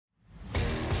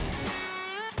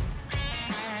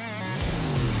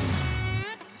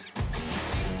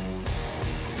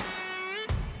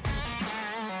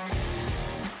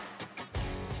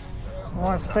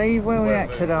Right, Steve, where are we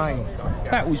at today?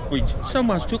 Battlesbridge.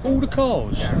 Someone's took all the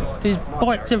cars. There's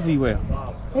bikes everywhere.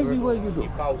 Everywhere you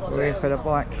look. We're here for the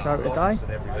bike show today.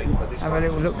 Have a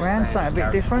little look round, something a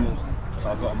bit different. So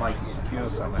I've got to make it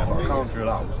secure somehow, but I can't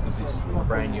drill holes because it's a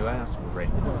brand new house we're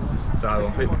renting. So I'm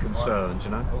a bit concerned, you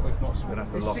know. We'd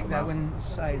have to lock them up. When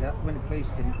say that, when the police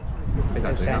didn't, they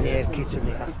were saying they had kids in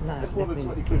it. No, it's definitely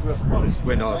not kids.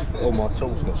 When all my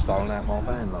tools got stolen out of my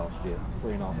van last year,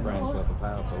 £3.5 grand worth of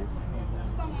power tools.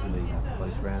 And the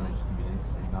police round and just give me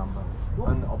the number.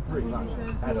 And I pretty much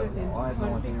had I had no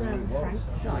idea who he was.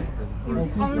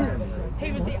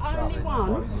 He was the only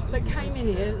one that came in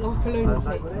here like a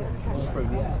lunatic.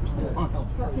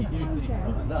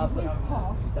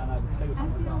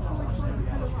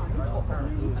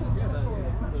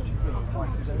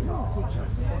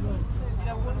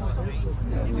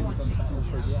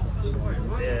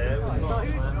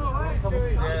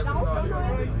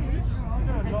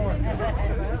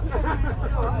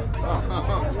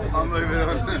 I'm moving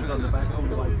on the back all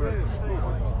the way through.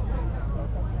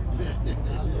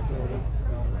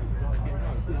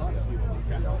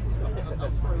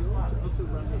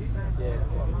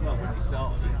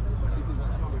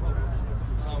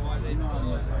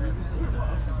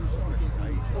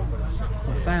 I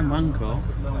found one car.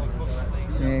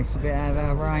 Yeah, it's a bit out of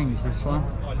our range, this one.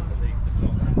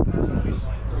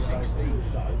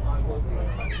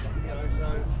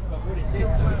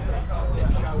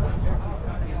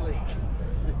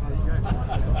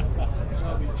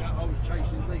 I was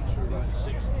chasing leaks for about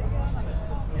 6 months.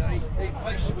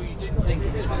 Places where you didn't think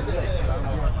it was going to be.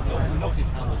 Knotted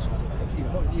hammers.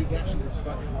 You've got new gases,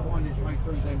 but find its way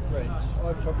through them threads.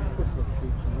 I've tried to push the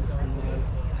tubes and this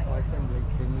by assembly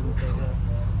thing,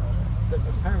 but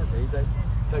apparently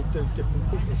they do different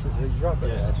thicknesses of these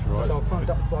rubbers. Yeah, that's right. So I phoned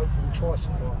up a bloke and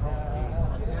tricycle.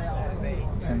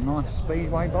 Some nice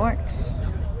speedway bikes.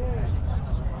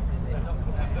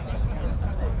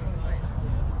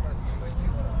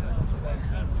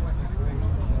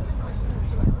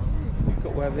 You've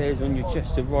got to have theirs on your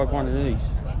chest to ride one of these.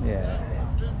 Yeah.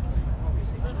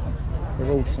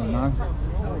 They're awesome though.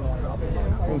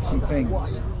 Awesome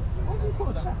things.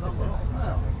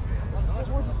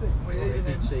 It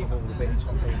did seem all the bits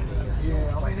on me.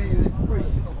 Yeah, I mean, it's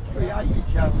 380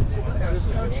 shows.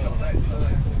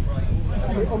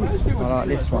 I like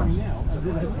this one.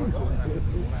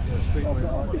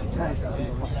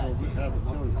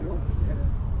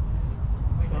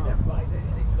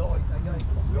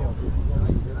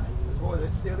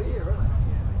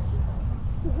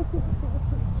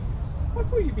 I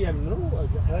thought you'd be having an auto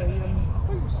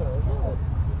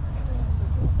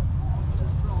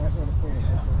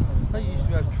They used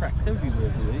to have tracks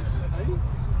everywhere for these.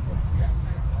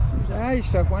 I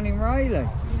used to have one in Rayleigh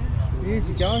years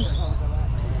ago.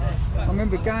 I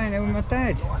remember going there with my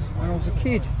dad when I was a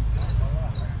kid.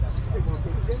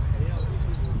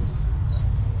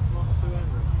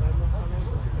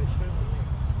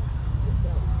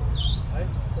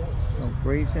 Oh,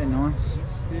 breeds, they're nice.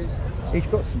 He's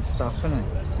got some stuff, hasn't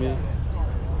he? Yeah.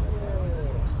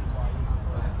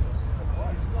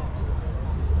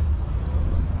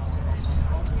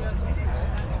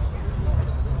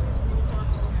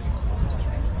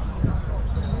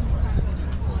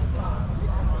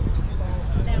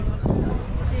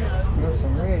 Got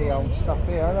some really old stuff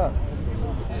here, look.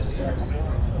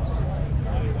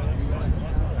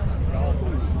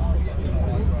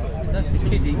 That's the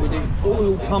kiddie with the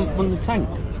oil pump on the tank.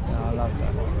 Oh, I love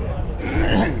that.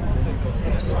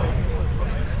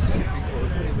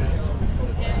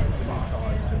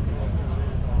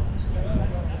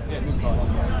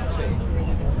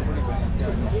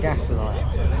 Gaslight.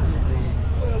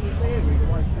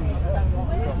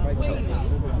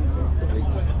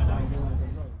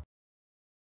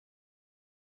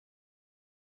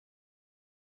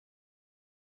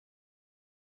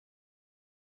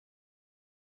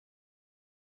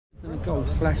 And the gold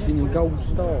flashing in gold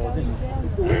stars, isn't it?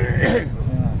 Yeah.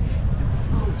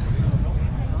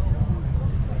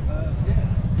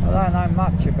 I don't know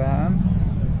much about them.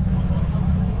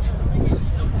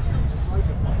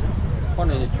 One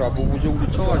of the trouble was all the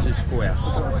tyres are square.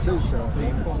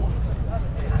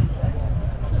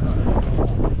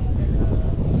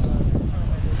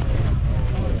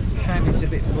 Shame it's a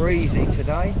bit breezy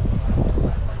today.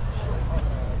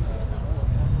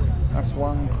 That's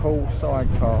one cool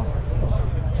sidecar.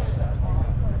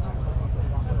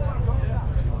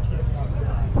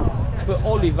 But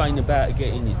Olive ain't about to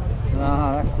get in it.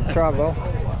 No, that's the trouble.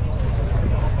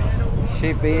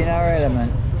 She'd be in her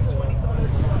element.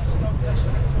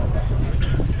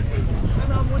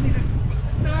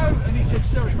 No, and he said,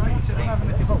 sorry mate, he said, I'm having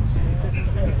a divorce. He said,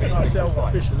 anything I sell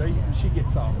officially, and she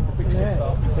gets half, the bitch gets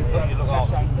half. He said, so you look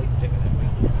after me.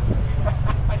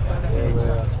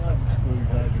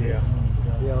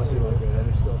 Yeah, I see what I do then.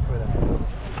 It's got a thread out.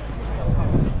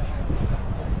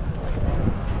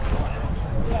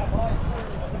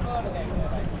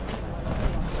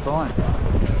 Fine.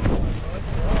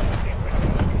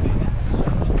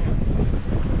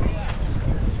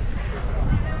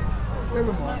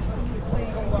 Never mind.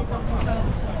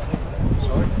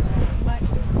 Sorry?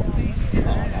 Maximum speed.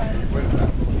 Well,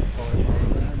 about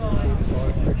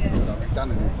 45, I've done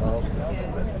any fast.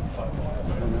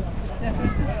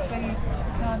 Definitely the speed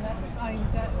kind of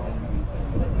aimed at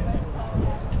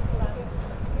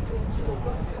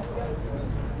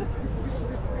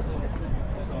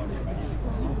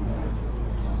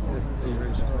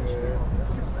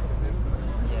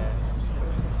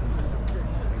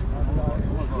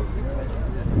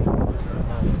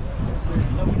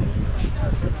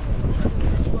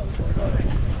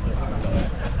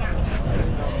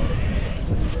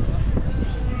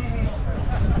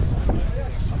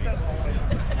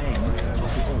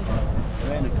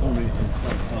Around the corner in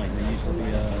State Lane, there used to be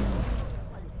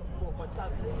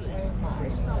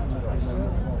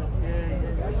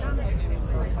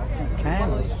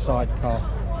Canvas sidecar.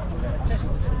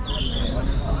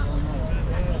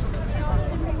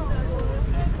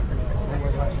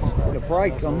 Put a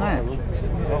brake on that. Mind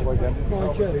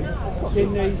you,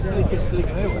 in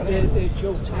they're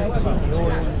dual tanks.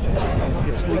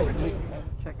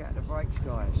 Check out the brakes,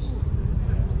 guys.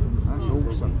 That's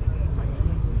awesome.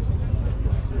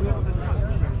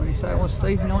 What do you say it was,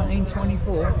 Steve?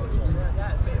 1924?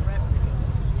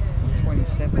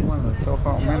 27, one of the two, I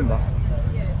can't remember.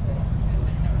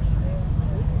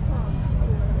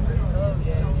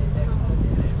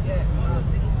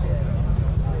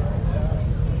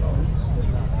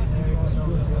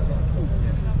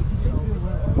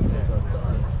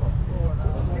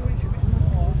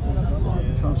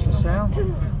 Transfer sound.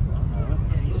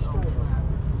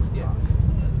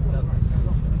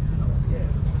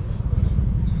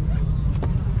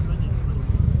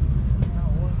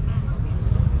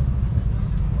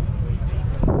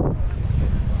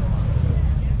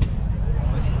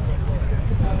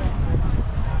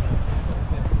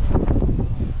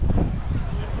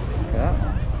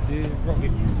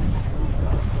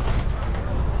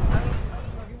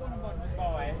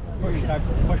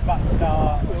 Push button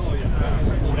start.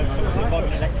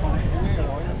 Modern electronics.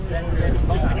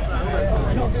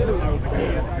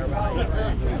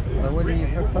 So what do you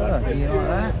prefer? Do you like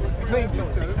that?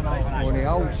 Or the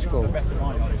old school?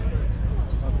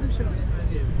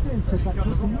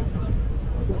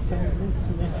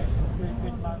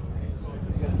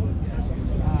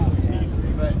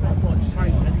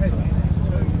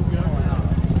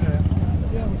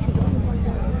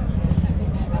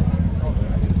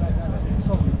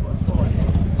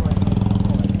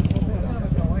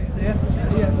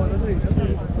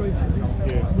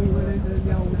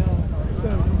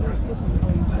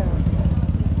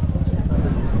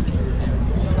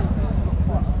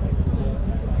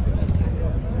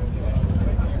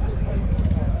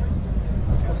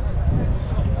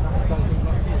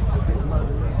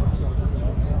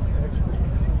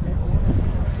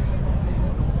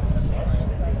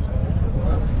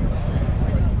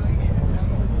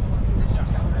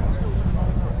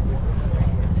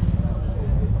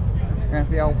 Have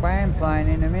the old band playing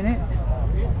in a minute.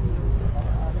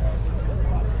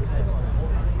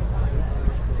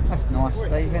 That's nice,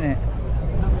 Steve, isn't it?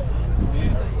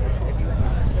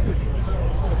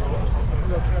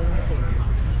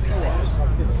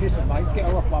 Listen, mate, get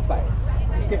her off my back.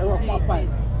 Get her off my back.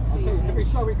 I'll tell you, every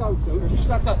show we go to, just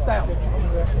shut us down.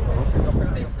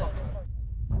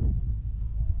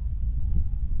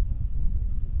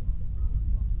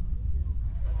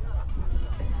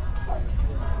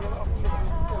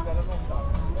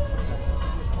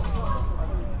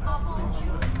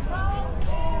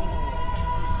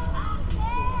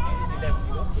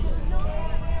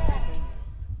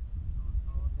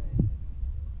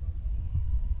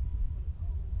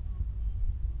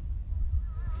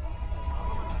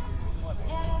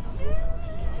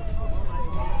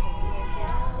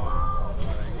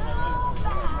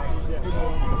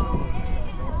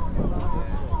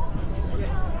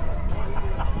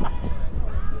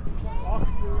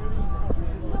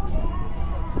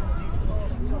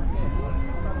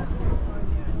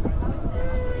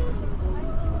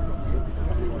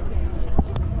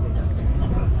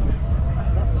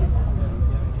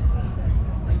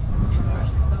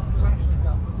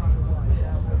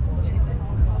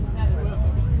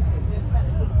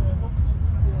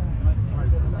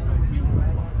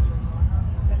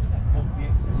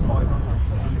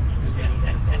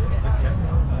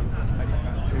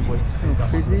 weeks. Little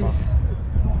fizzies.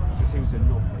 Because he was a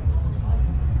look.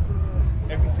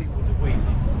 Everything was a week.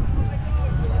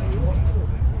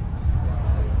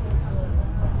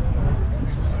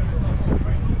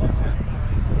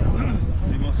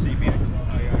 See my CBX.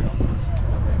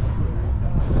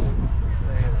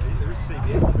 There is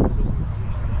CBX.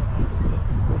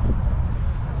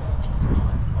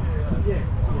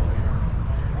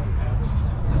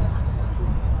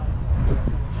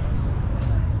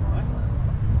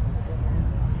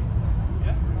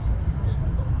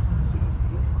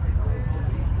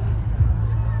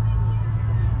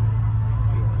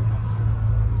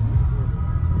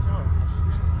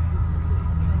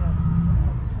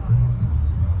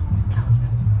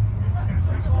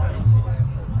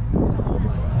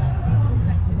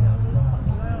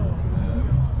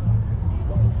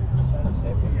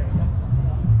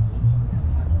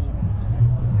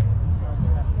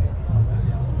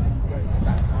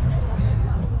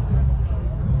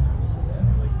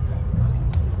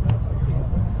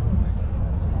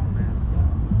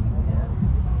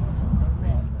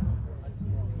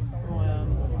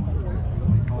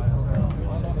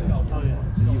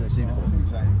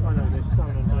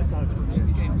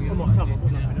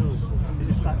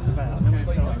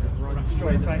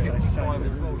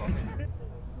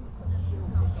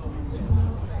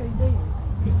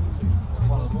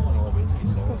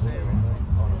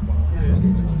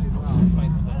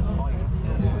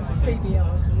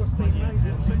 CBRs, crossbreed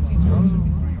racing. I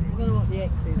don't know what the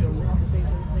X is on this because these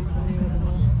are newer than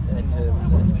all.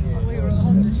 We were at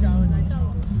Honda show and they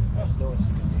told us. That's nice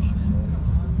condition.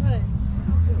 Well,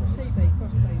 CB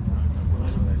crossbreed.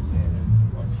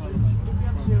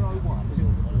 01.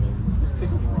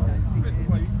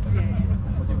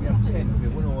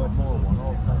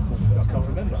 I can't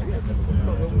remember.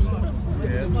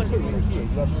 Yeah,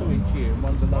 2 each year, and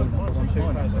one's a loan, one's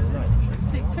 2,000.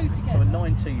 See, two So together. a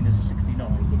 19 is a 69.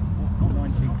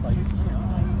 19 plate is a 69.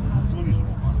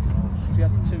 If you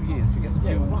have the 2 years, you get the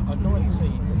dual. A 19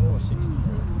 or a 60.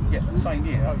 Yeah, the same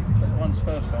year. One's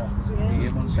first half of the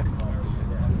year, one's second half of the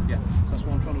year. Yeah, that's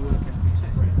what I'm trying to work out.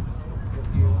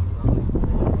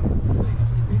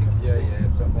 Yeah,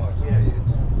 so much.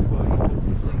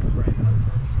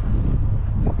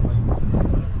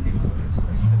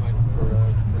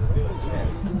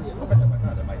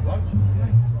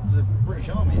 The British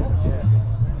Army, yeah.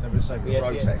 They were saying with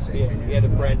Rotex engine. He had a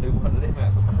brand new one of them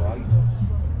out of a crate.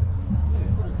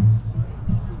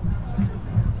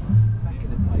 Back in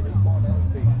the day, they find out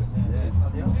big.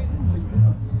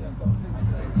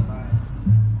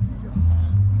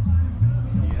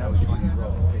 You know which one you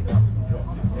roll, pick up and drop.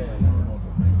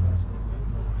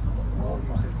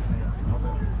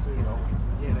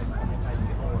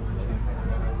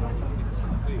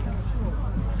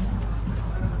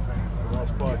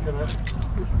 Nice bike, isn't it?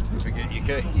 Forget your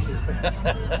keys.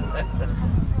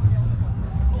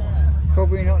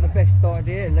 Probably not the best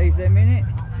idea, leave them in it.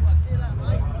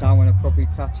 Don't want to probably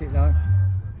touch it though.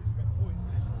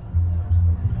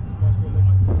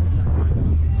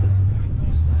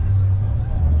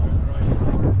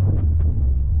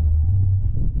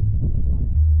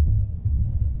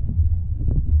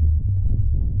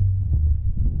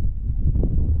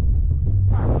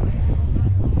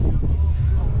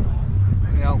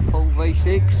 The old full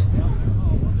V6.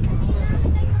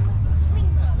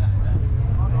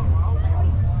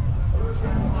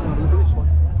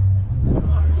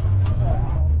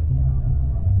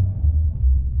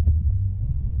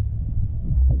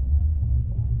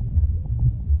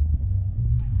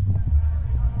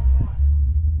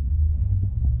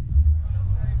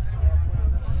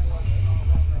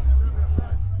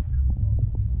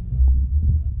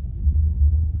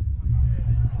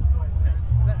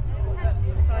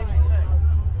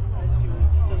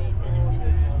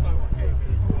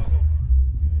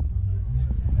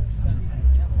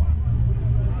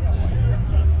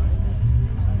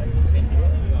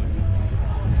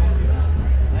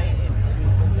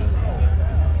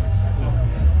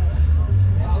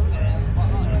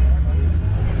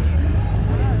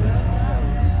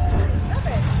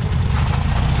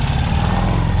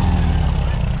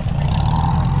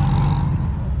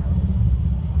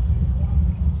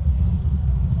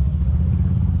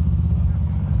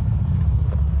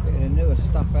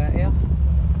 Stuff out here.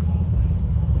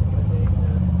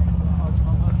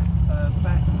 I'm at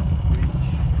Battlesbridge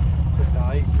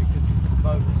today because it's a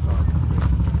motorcycle thing.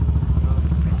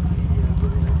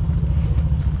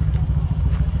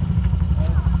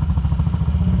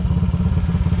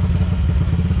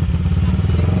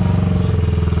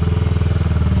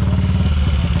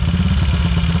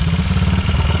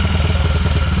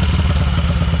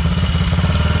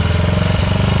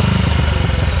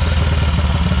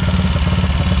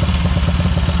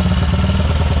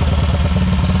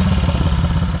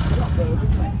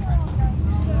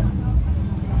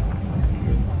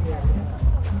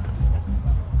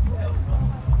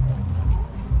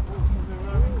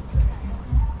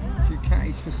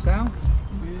 for sale.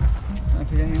 Don't know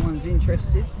if anyone's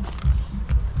interested.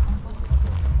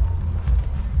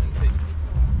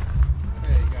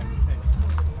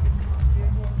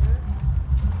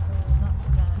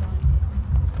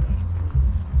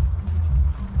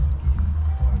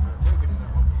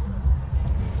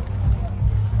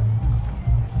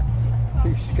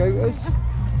 Two scooters.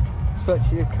 It's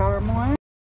virtually a colour of mine.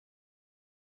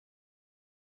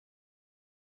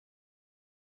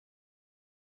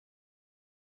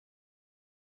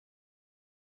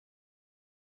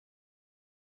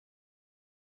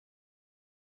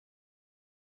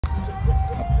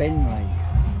 Bentley.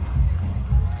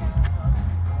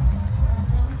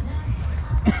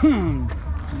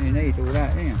 You need all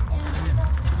that, don't you?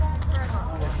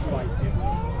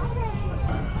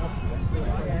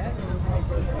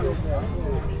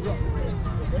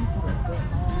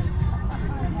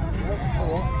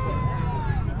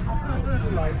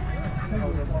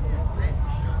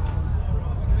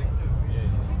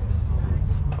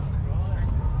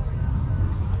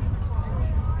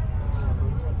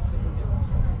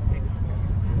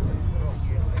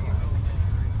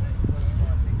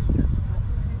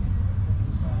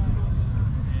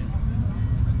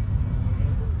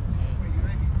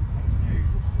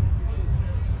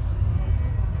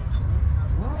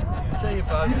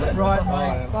 Right,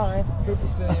 mate. Bye. Good to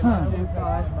see you, mate.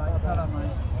 Bye. Ta-ra,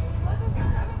 mate.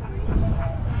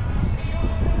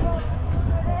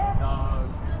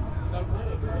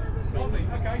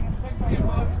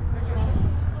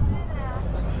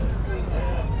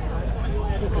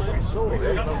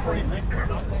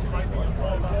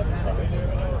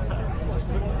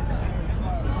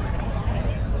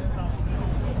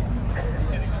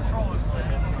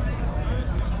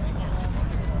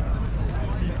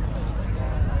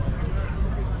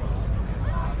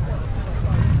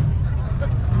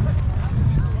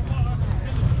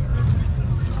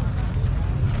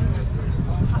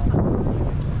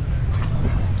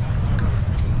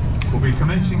 Will be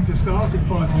commencing to start in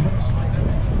 5 minutes.